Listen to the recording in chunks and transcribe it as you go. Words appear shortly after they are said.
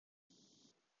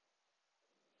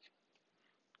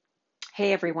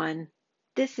Hey everyone,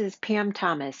 this is Pam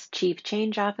Thomas, Chief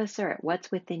Change Officer at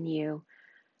What's Within You,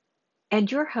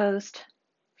 and your host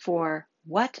for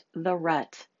What the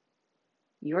Rut,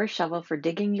 your shovel for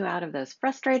digging you out of those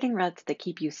frustrating ruts that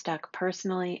keep you stuck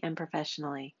personally and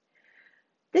professionally.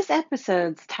 This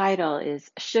episode's title is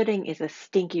Shoulding is a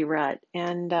Stinky Rut,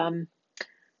 and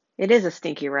it is a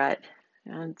stinky rut.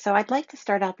 And so I'd like to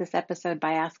start out this episode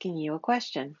by asking you a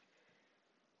question.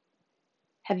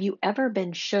 Have you ever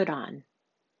been should on?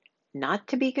 Not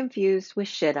to be confused with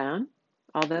shit on,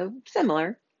 although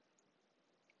similar.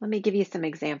 Let me give you some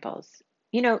examples.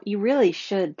 You really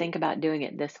should think about doing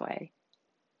it this way.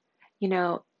 You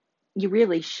know, you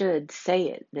really should say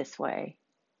it this way.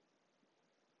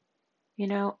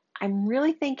 I'm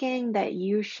really thinking that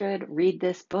you should read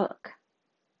this book.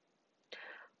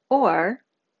 Or,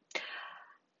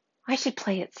 I should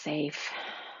play it safe.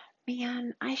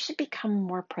 Man, I should become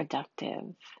more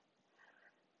productive.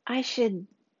 I should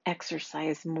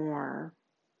exercise more.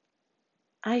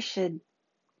 I should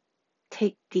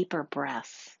take deeper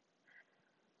breaths.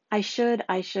 I should.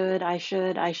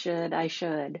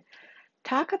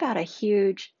 Talk about a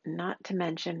huge, not to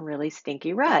mention really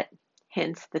stinky rut,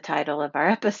 hence the title of our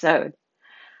episode.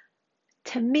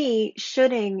 To me,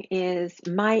 shoulding is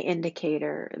my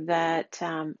indicator that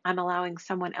I'm allowing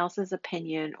someone else's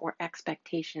opinion or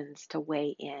expectations to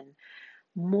weigh in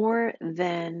more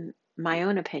than my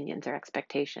own opinions or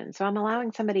expectations. So I'm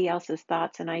allowing somebody else's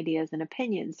thoughts and ideas and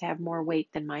opinions to have more weight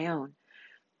than my own.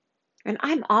 And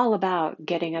I'm all about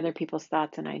getting other people's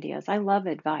thoughts and ideas. I love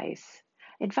advice.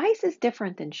 Advice is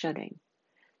different than shoulding.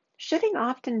 Shoulding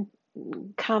often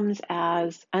comes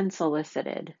as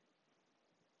unsolicited.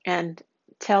 And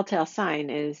telltale sign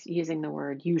is using the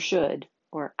word you should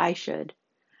or I should.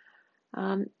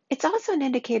 It's also an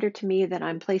indicator to me that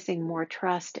I'm placing more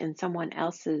trust in someone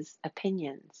else's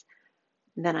opinions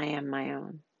than I am my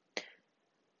own.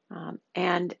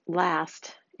 And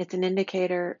last, it's an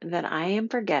indicator that I am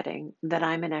forgetting that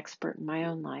I'm an expert in my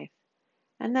own life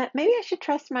and that maybe I should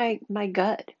trust my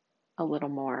gut a little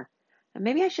more. And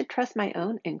maybe I should trust my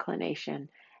own inclination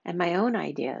and my own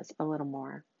ideas a little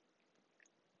more.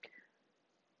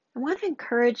 I want to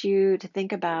encourage you to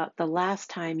think about the last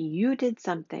time you did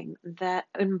something that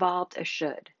involved a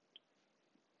should.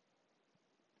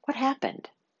 What happened?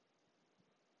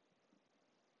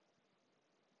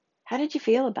 How did you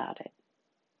feel about it?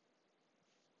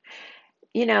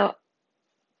 You know,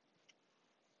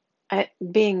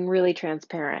 being really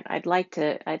transparent, I'd like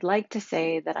to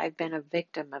say that I've been a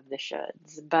victim of the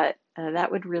shoulds, but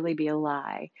that would really be a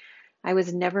lie. I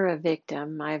was never a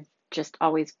victim. I've just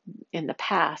always in the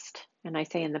past, and I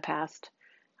say in the past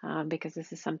because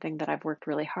this is something that I've worked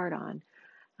really hard on.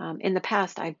 In the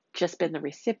past, I've just been the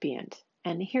recipient,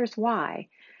 and here's why.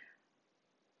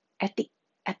 At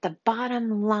the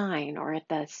bottom line, or at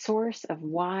the source of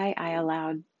why I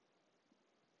allowed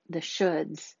the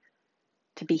shoulds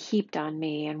to be heaped on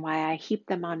me and why I heaped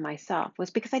them on myself,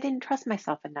 was because I didn't trust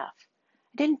myself enough.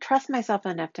 I didn't trust myself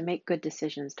enough to make good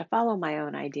decisions, to follow my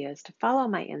own ideas, to follow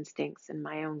my instincts and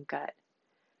my own gut.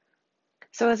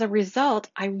 So as a result,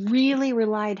 I really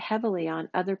relied heavily on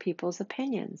other people's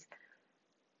opinions,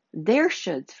 their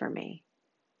shoulds for me.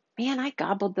 Man, I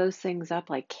gobbled those things up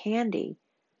like candy.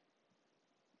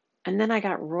 And then I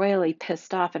got royally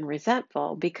pissed off and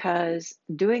resentful because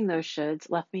doing those shoulds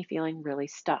left me feeling really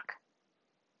stuck.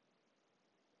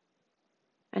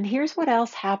 And here's what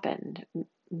else happened.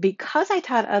 Because I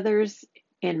taught others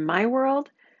in my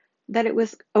world that it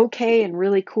was okay and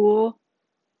really cool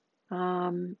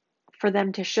for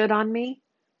them to should on me,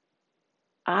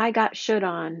 I got should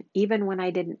on even when I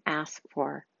didn't ask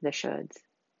for the shoulds,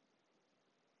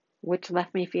 which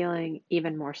left me feeling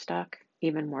even more stuck,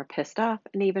 even more pissed off,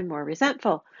 and even more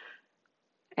resentful.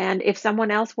 And if someone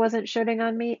else wasn't shoulding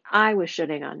on me, I was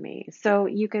shoulding on me. So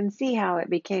you can see how it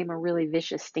became a really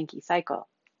vicious, stinky cycle.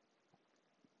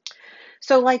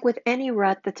 So, like with any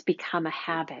rut that's become a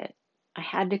habit, I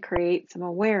had to create some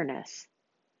awareness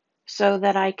so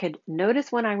that I could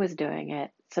notice when I was doing it,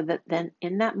 so that then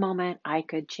in that moment I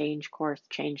could change course,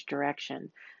 change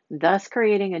direction, thus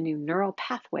creating a new neural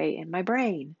pathway in my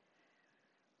brain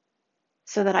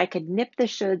so that I could nip the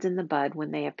shoulds in the bud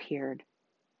when they appeared.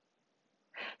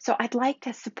 So I'd like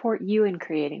to support you in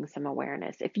creating some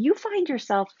awareness. If you find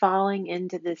yourself falling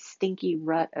into this stinky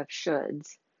rut of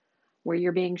shoulds, where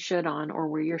you're being should on or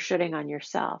where you're shoulding on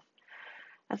yourself,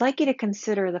 I'd like you to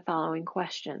consider the following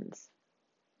questions.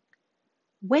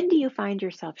 When do you find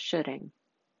yourself shoulding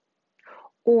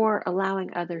or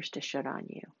allowing others to should on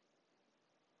you?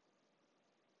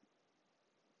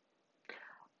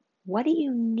 What do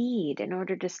you need in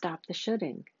order to stop the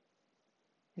shoulding?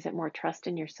 Is it more trust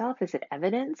in yourself? Is it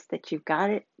evidence that you've got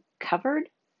it covered?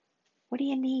 What do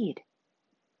you need?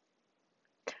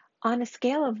 On a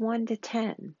scale of 1 to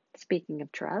 10, speaking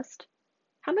of trust,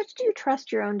 how much do you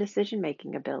trust your own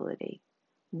decision-making ability?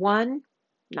 1,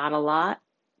 not a lot,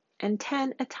 and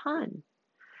 10, a ton.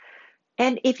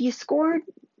 And if you scored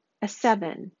a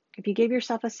 7, if you gave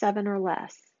yourself a 7 or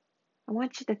less, I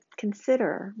want to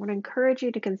encourage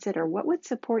you to consider what would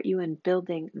support you in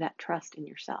building that trust in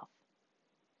yourself.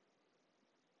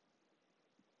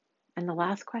 And the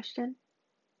last question,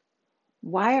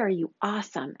 why are you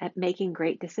awesome at making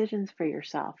great decisions for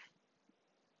yourself?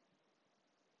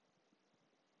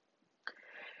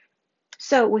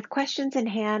 So with questions in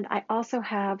hand, I also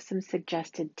have some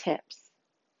suggested tips.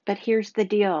 But here's the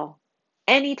deal.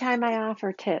 Anytime I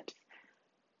offer tips,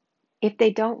 if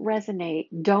they don't resonate,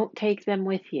 don't take them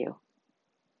with you.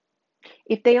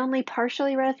 If they only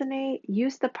partially resonate,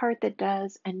 use the part that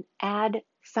does and add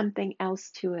something else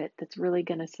to it that's really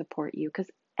going to support you. Because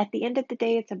at the end of the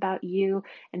day, it's about you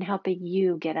and helping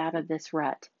you get out of this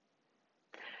rut.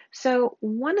 So,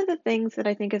 one of the things that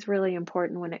I think is really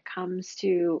important when it comes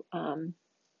to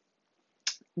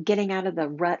getting out of the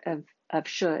rut of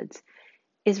shoulds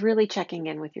is really checking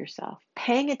in with yourself,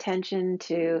 paying attention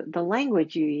to the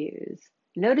language you use,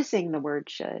 noticing the word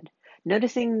should,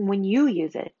 noticing when you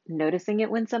use it, noticing it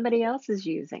when somebody else is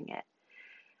using it.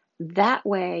 That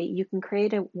way, you can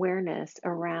create awareness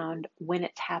around when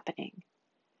it's happening.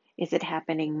 Is it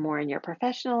happening more in your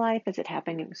professional life? Is it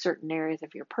happening in certain areas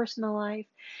of your personal life?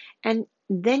 And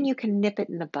then you can nip it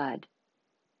in the bud.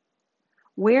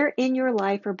 Where in your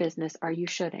life or business are you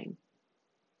shoulding?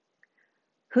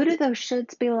 Who do those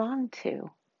shoulds belong to?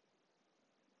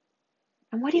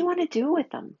 And what do you want to do with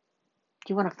them? Do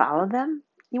you want to follow them?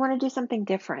 You want to do something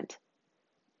different.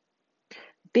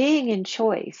 Being in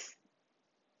choice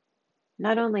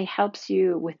not only helps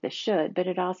you with the should, but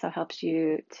it also helps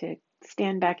you to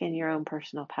stand back in your own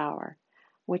personal power,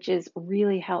 which is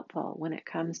really helpful when it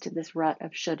comes to this rut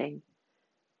of shoulding.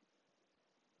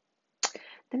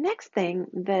 The next thing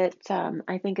that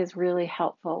I think is really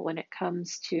helpful when it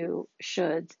comes to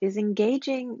shoulds is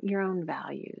engaging your own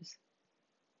values.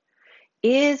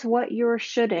 Is what you're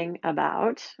shoulding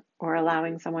about or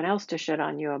allowing someone else to should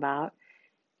on you about,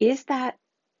 is that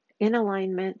in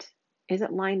alignment? Is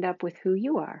it lined up with who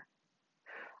you are?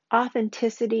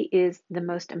 Authenticity is the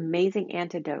most amazing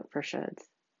antidote for shoulds.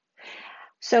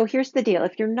 So here's the deal.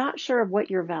 If you're not sure of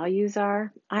what your values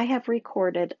are, I have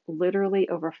recorded literally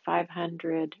over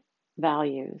 500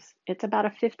 values. It's about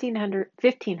a 500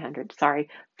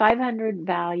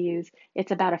 values.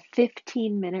 It's about a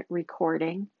 15-minute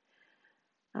recording.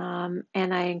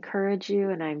 And I encourage you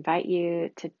and I invite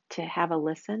you to have a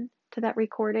listen to that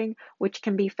recording, which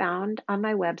can be found on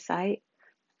my website,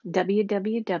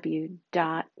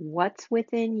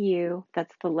 www.whatswithinyou,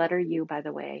 that's the letter U, by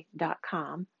the way,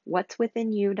 .com,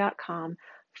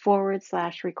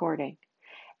 whatswithinyou.com/recording.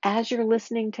 As you're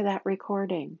listening to that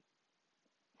recording,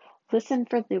 listen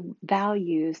for the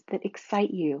values that excite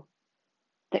you,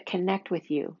 that connect with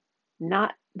you,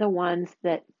 not the ones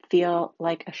that feel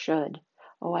like a should.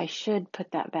 Oh, I should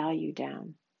put that value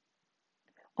down.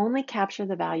 Only capture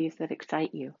the values that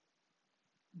excite you,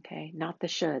 okay, not the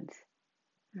shoulds.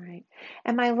 All right.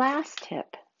 And my last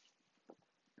tip,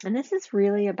 and this is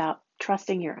really about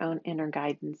trusting your own inner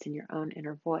guidance and your own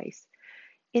inner voice,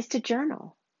 is to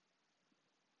journal.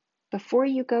 Before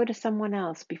you go to someone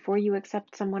else, before you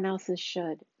accept someone else's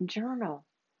should, journal.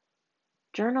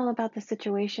 Journal about the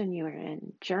situation you're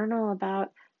in. Journal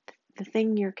about the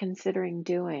thing you're considering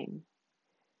doing.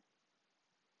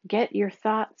 Get your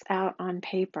thoughts out on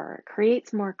paper. It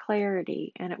creates more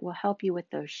clarity and it will help you with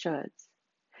those shoulds.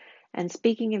 And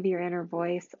speaking of your inner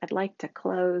voice, I'd like to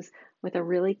close with a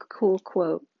really cool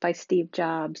quote by Steve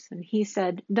Jobs. And he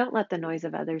said, "Don't let the noise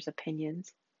of others'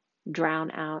 opinions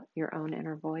drown out your own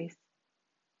inner voice."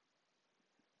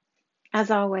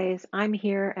 As always, I'm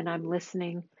here and I'm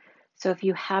listening. So if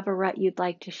you have a rut you'd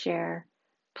like to share,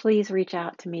 please reach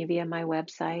out to me via my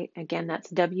website. Again, that's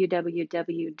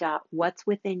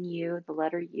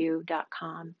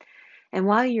www.whatswithinyou.com. And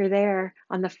while you're there,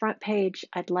 on the front page,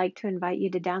 I'd like to invite you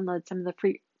to download some of the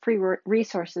free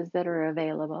resources that are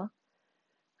available.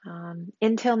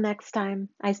 Until next time,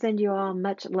 I send you all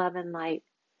much love and light.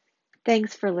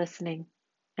 Thanks for listening,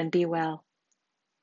 and be well.